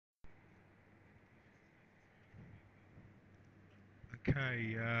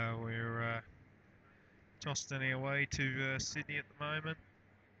Okay, we're just on our way to Sydney at the moment.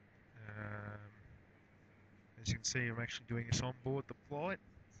 Um, as you can see, I'm actually doing this on board the flight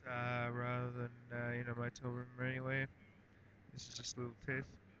rather than in a motel room or anywhere. This is just a little test.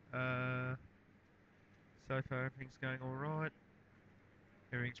 So far, everything's going all right.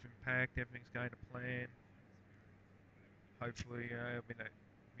 Everything's been packed. Everything's going to plan. Hopefully,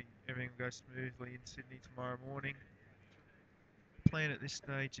 everything will go smoothly in Sydney tomorrow morning. The plan at this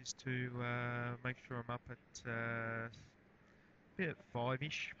stage is to make sure I'm up at about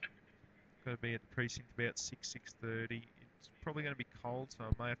 5-ish. Got to be at the precinct about 6:30. It's probably going to be cold, so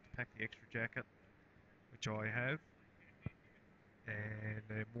I may have to pack the extra jacket, which I have. And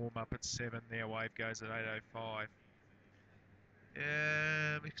then warm up at 7. Their wave goes at 8:05.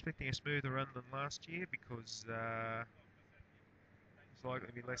 I'm expecting a smoother run than last year because there's likely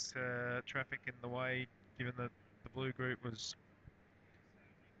to be less traffic in the way, given that the blue group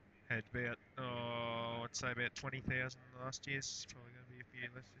had about, I'd say about 20,000 last year. It's probably going to be a few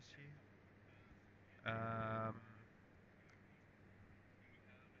less this year.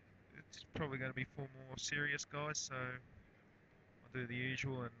 It's probably going to be 4 more serious guys, so I'll do the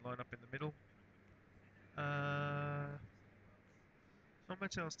usual and line up in the middle. Not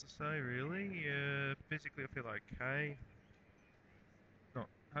much else to say really. Physically I feel okay. Not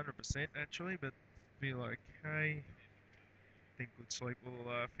 100% naturally, but feel okay. Think good sleep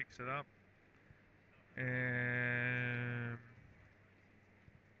will fix it up.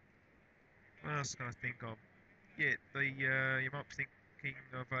 What else can I think of? Yeah, you might be thinking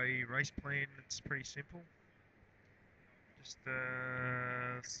of a race plan that's pretty simple. Just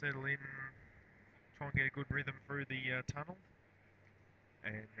settle in, try and get a good rhythm through the tunnel,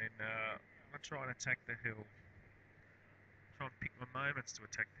 and then I'm gonna try and attack the hill. Try and pick my moments to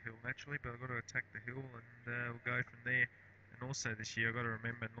attack the hill naturally, but I've got to attack the hill and we'll go from there. And also this year I've got to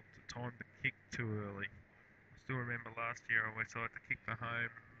remember not to time the kick too early. I still remember last year I decided to kick for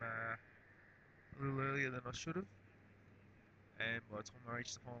home a little earlier than I should have. And by the time I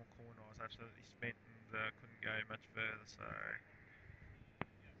reached the final corner I was absolutely spent and couldn't go much further.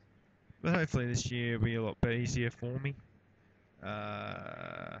 But hopefully this year will be a lot easier for me.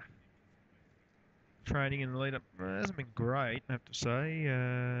 Training in the lead up hasn't been great, I have to say.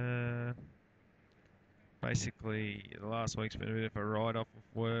 Basically, the last week's been a bit of a write-off of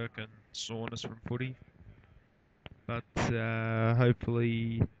work and soreness from footy. But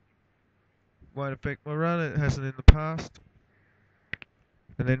hopefully won't affect my run. It hasn't in the past.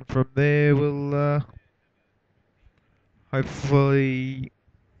 And then from there we'll hopefully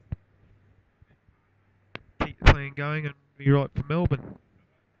keep the plan going and be right for Melbourne.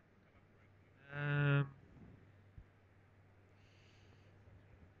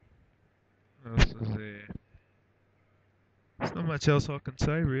 What else is there? There's not much else I can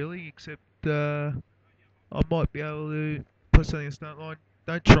say really, except I might be able to put something in the start line.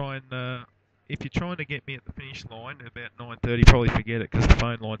 Don't try and if you're trying to get me at the finish line at about 9:30, probably forget it because the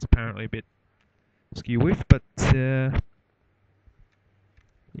phone line's apparently a bit skew with. But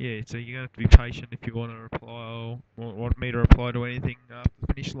yeah, so you're going to have to be patient if you want to reply or want me to reply to anything after the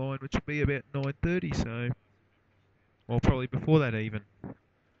finish line, which will be about 9:30. So, or probably before that even.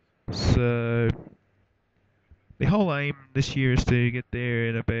 So the whole aim this year is to get there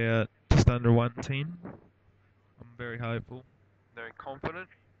in about just under 1:10. I'm very hopeful, very confident.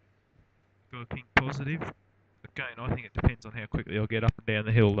 Got to think positive. Again, I think it depends on how quickly I'll get up and down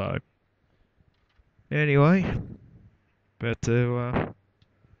the hill though. Anyway, about to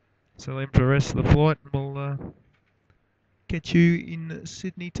settle in for the rest of the flight and we'll catch you in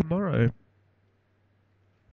Sydney tomorrow.